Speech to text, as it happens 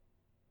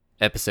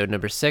Episode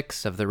number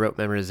 6 of the Rote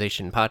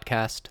Memorization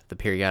Podcast, The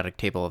Periodic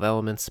Table of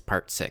Elements,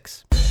 Part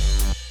 6.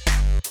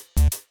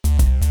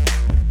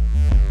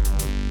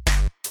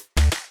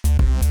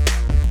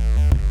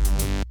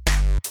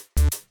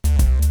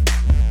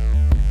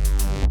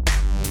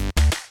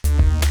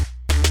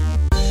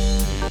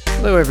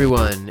 Hello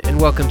everyone, and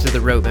welcome to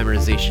the Rote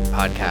Memorization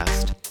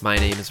Podcast. My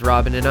name is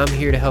Robin, and I'm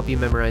here to help you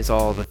memorize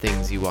all the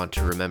things you want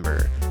to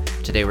remember.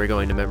 Today we're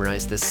going to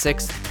memorize the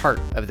 6th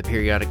part of the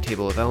Periodic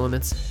Table of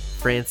Elements,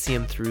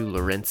 francium through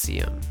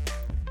lawrencium.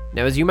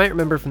 Now, as you might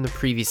remember from the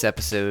previous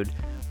episode,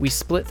 we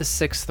split the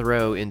 6th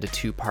row into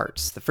 2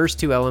 parts, the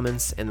first 2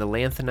 elements and the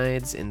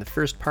lanthanides in the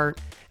first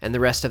part, and the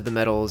rest of the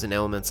metals and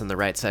elements on the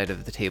right side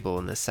of the table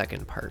in the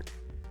second part.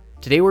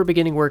 Today we're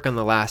beginning work on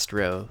the last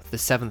row, the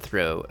 7th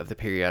row of the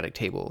periodic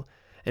table,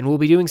 and we'll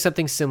be doing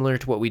something similar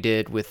to what we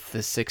did with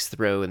the 6th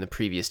row in the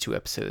previous 2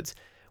 episodes,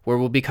 where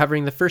we'll be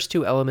covering the first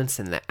 2 elements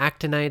in the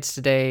actinides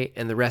today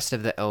and the rest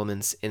of the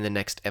elements in the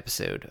next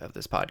episode of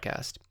this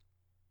podcast.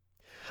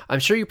 I'm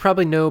sure you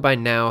probably know by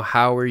now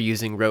how we're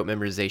using rote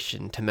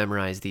memorization to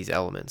memorize these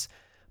elements,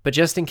 but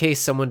just in case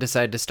someone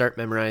decided to start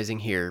memorizing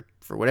here,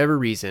 for whatever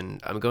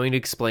reason, I'm going to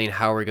explain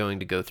how we're going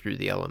to go through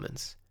the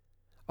elements.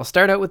 I'll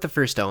start out with the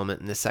first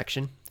element in this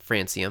section,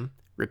 francium,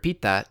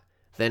 repeat that,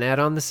 then add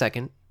on the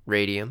second,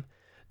 radium,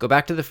 go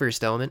back to the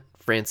first element,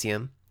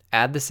 francium,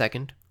 add the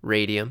second,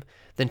 radium,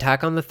 then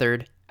tack on the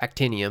third,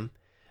 actinium.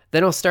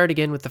 Then I'll start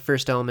again with the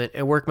first element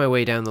and work my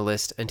way down the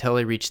list until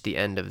I reach the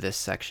end of this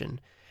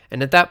section.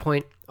 And at that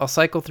point, I'll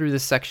cycle through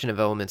this section of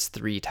elements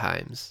 3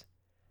 times.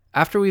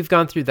 After we've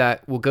gone through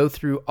that, we'll go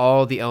through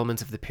all the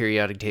elements of the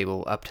periodic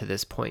table up to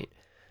this point.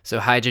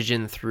 So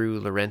hydrogen through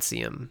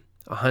lawrencium,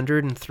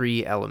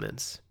 103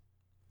 elements.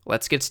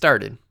 Let's get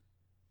started.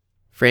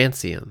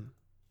 Francium,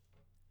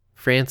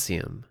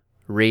 francium,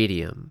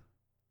 radium,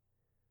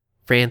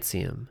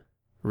 francium,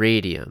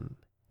 radium,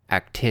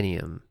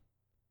 actinium,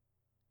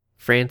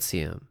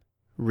 francium,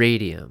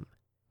 radium,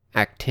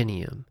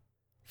 actinium,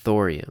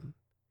 thorium,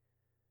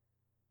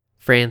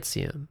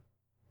 francium,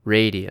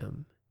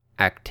 radium,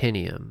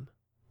 actinium,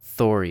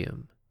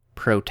 thorium,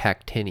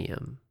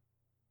 protactinium,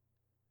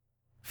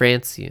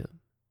 francium,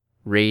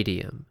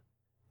 radium,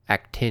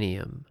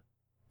 actinium,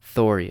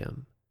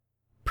 thorium,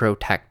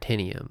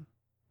 protactinium,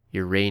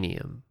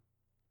 uranium,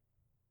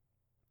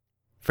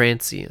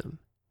 francium,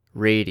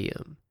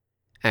 radium,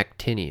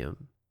 actinium,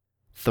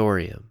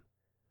 thorium,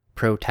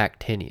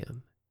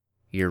 protactinium,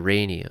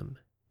 uranium,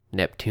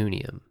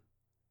 neptunium,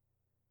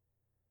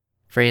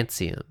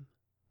 francium,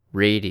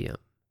 radium,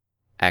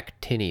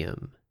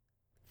 actinium,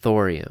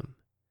 thorium,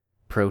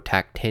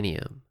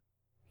 protactinium,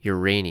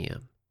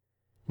 uranium,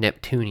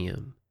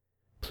 neptunium,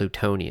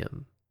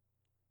 plutonium,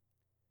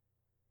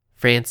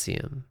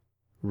 francium,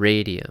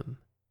 radium,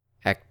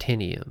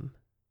 actinium,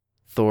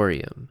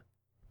 thorium,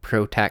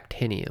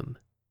 protactinium,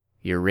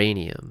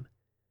 uranium,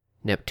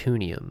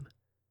 neptunium,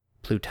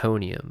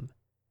 plutonium,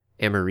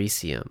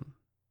 americium,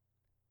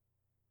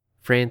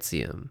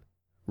 francium,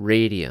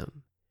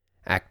 radium,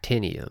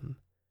 actinium,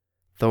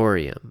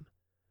 thorium,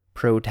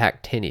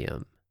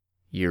 protactinium,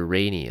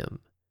 uranium,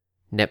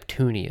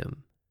 neptunium,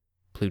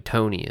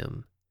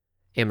 plutonium,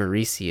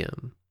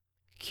 americium,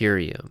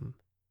 curium,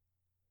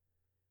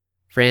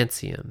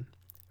 francium,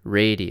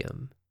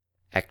 radium,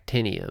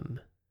 actinium,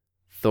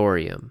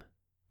 thorium,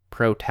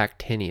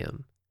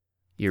 protactinium,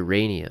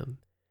 uranium,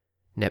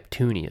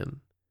 neptunium,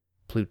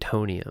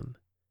 plutonium,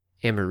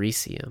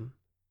 americium,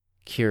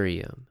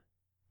 curium,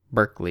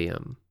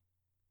 berkelium,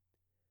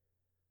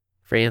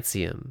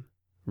 francium,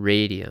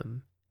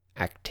 radium,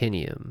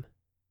 actinium,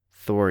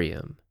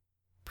 thorium,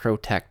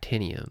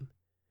 protactinium,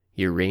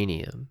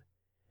 uranium,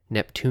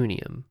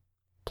 neptunium,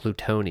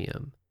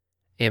 plutonium,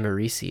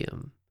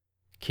 americium,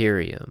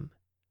 curium,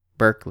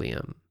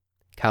 berkelium,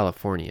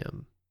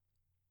 californium,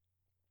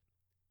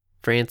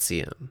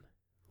 francium,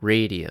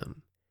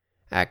 radium,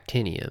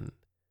 actinium,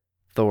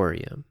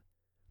 thorium,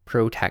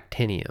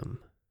 protactinium,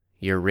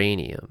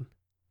 uranium,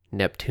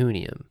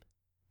 neptunium,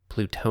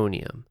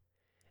 plutonium,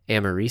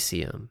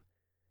 americium,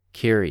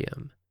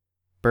 curium,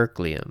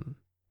 berkelium,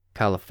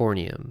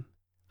 californium,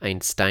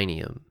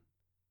 einsteinium,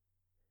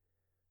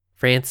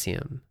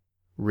 francium,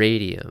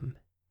 radium,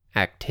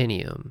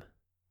 actinium,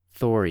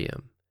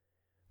 thorium,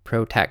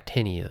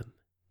 protactinium,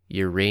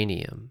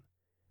 uranium,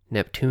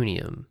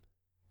 neptunium,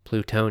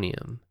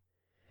 plutonium,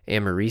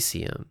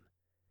 americium,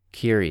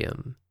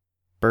 curium,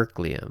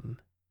 berkelium,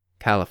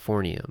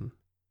 californium,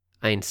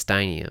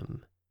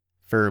 einsteinium,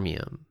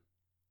 fermium,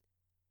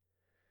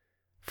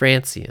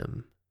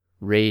 francium,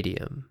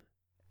 radium,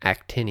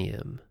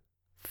 actinium,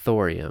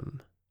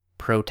 thorium,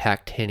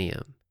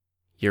 protactinium,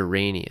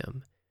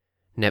 uranium,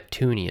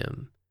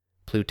 neptunium,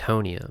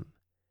 plutonium,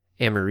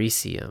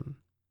 americium,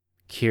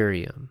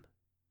 curium,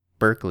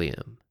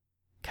 berkelium,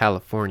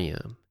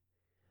 californium,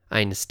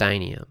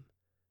 einsteinium,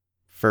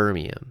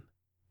 fermium,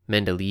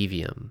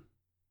 mendelevium,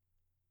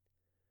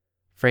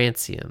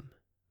 francium,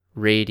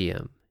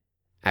 radium,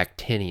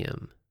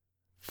 actinium,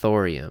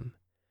 thorium,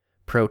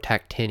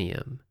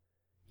 protactinium,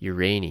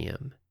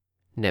 uranium,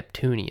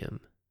 neptunium,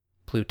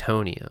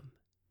 plutonium,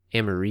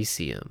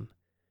 americium,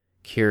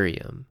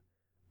 curium,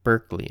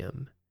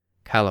 berkelium,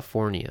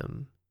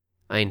 californium,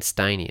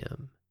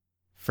 einsteinium,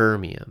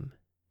 fermium,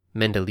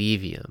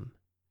 mendelevium,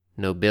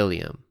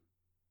 nobelium.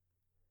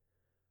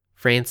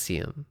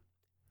 Francium,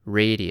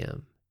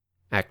 radium,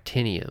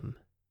 actinium,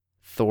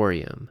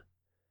 thorium,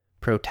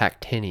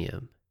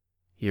 protactinium,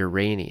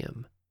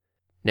 uranium,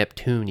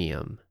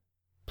 neptunium,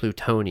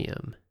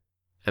 plutonium,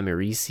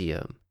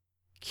 americium,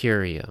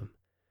 curium,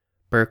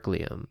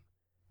 berkelium,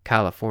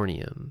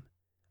 californium,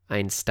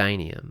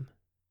 einsteinium,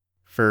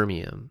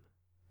 fermium,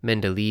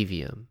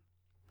 mendelevium,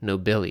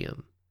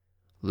 nobelium,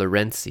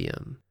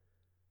 lawrencium.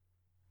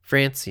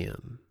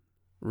 Francium,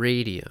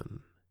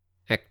 radium,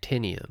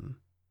 actinium,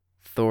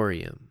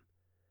 thorium,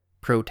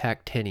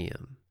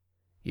 protactinium,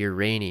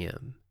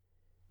 uranium,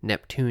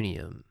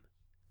 neptunium,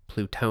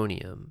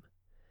 plutonium,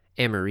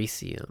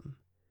 americium,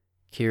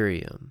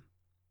 curium,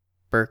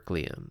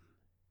 berkelium,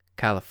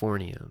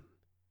 californium,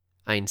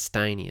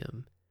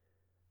 einsteinium,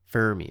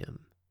 fermium,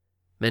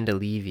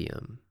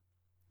 mendelevium,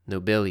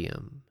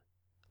 nobelium,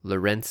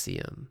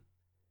 lawrencium.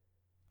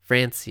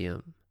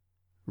 Francium,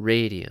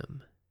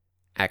 radium,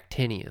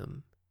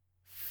 actinium,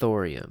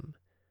 thorium,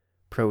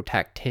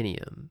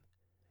 protactinium,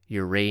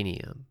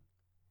 uranium,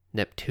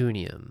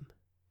 neptunium,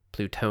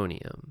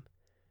 plutonium,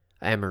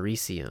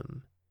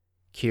 americium,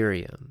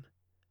 curium,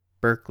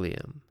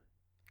 berkelium,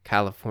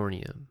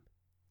 californium,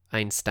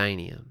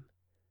 einsteinium,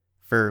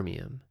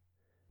 fermium,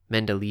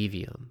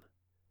 mendelevium,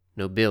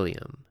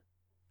 nobelium,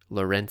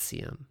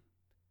 lawrencium.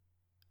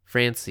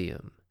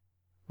 Francium,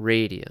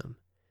 radium,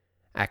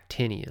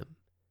 actinium,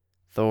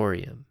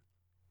 thorium,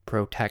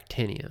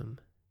 protactinium,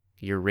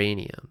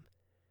 uranium,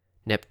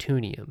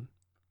 neptunium,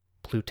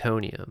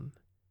 plutonium,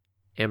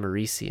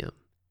 americium,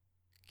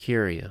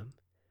 curium,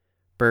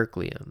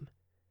 berkelium,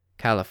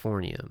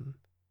 californium,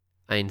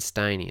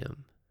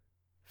 einsteinium,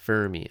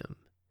 fermium,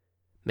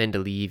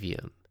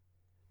 mendelevium,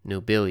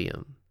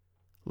 nobelium,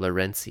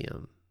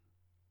 lawrencium.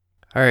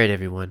 Alright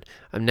everyone,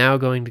 I'm now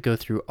going to go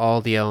through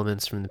all the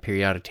elements from the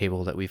periodic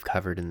table that we've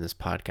covered in this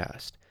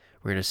podcast.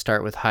 We're going to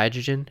start with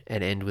hydrogen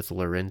and end with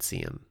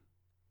lawrencium.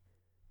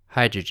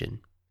 Hydrogen,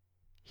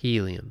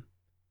 helium,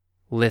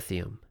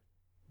 lithium,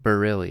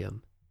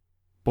 beryllium,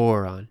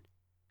 boron,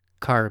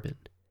 carbon,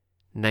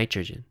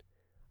 nitrogen,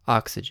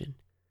 oxygen,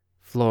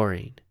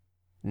 fluorine,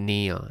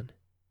 neon,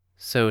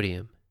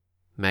 sodium,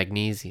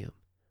 magnesium,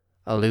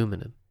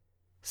 aluminum,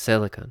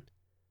 silicon,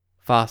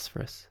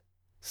 phosphorus,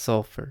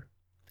 sulfur,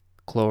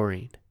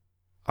 chlorine,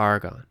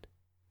 argon,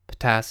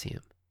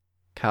 potassium,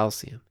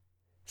 calcium,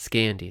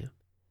 scandium,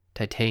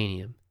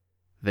 titanium,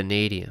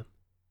 vanadium,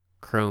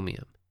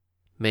 chromium,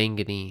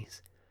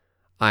 manganese,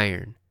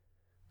 iron,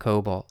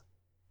 cobalt,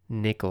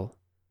 nickel,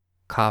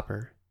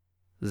 copper,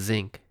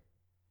 zinc,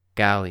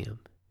 gallium,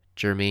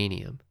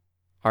 germanium,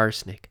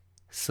 arsenic,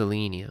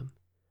 selenium,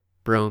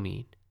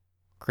 bromine,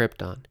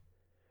 krypton,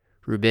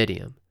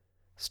 rubidium,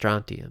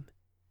 strontium,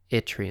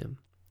 yttrium,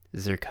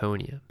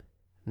 zirconium,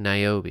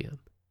 niobium,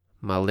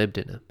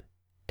 molybdenum,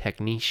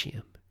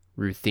 technetium,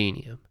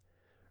 ruthenium,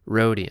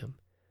 rhodium,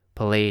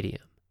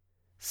 palladium,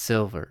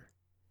 silver,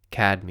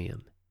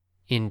 cadmium,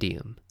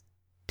 indium,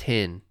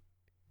 tin,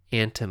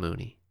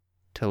 antimony,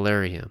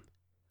 tellurium,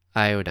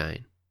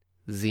 iodine,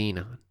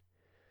 xenon,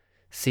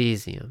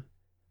 cesium,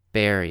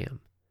 barium,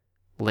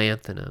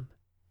 lanthanum,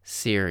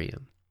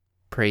 cerium,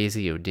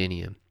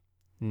 praseodymium,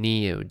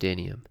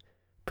 neodymium,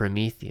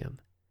 promethium,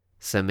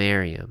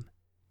 samarium,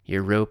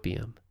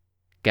 europium,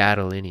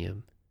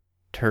 gadolinium,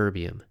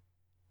 terbium,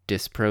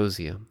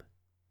 dysprosium,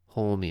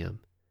 holmium,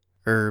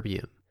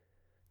 erbium,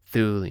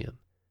 thulium,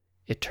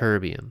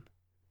 ytterbium,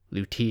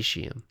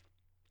 lutetium,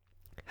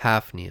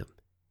 hafnium,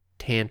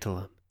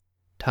 tantalum,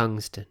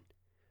 tungsten,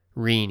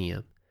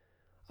 rhenium,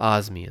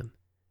 osmium,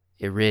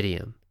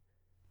 iridium,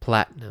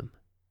 platinum,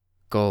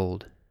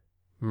 gold,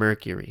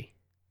 mercury,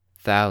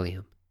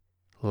 thallium,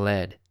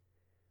 lead,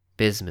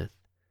 bismuth,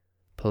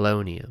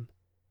 polonium,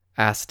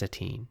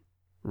 astatine,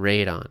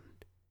 radon,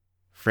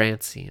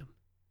 francium,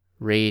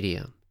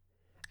 radium,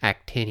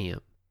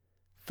 actinium,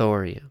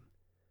 thorium,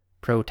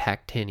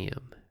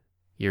 protactinium,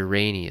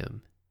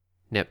 uranium,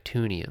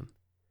 neptunium,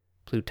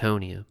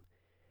 plutonium,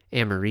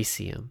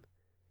 americium,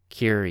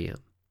 curium,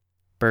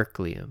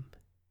 berkelium,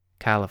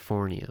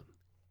 californium,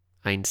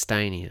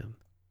 einsteinium,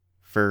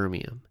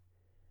 fermium,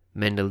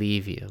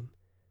 mendelevium,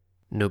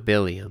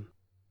 nobelium,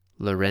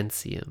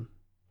 lawrencium.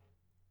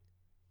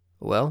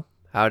 Well,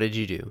 how did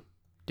you do?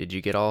 Did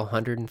you get all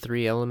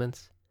 103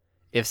 elements?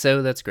 If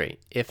so, that's great.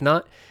 If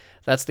not,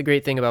 that's the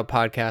great thing about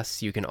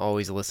podcasts, you can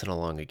always listen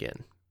along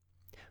again.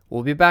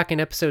 We'll be back in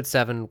episode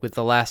 7 with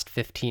the last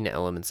 15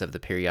 elements of the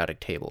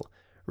periodic table,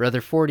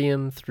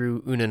 Rutherfordium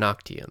through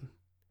Unanoctium.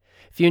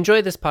 If you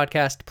enjoyed this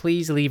podcast,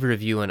 please leave a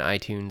review on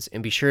iTunes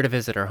and be sure to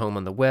visit our home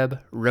on the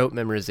web,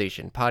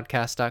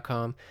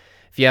 rotememorizationpodcast.com.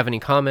 If you have any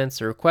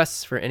comments or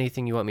requests for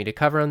anything you want me to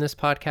cover on this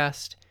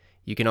podcast,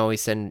 you can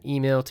always send an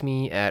email to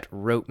me at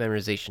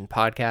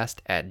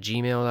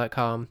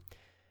rotememorizationpodcast@gmail.com.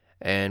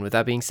 And with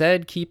that being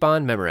said, keep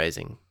on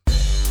memorizing.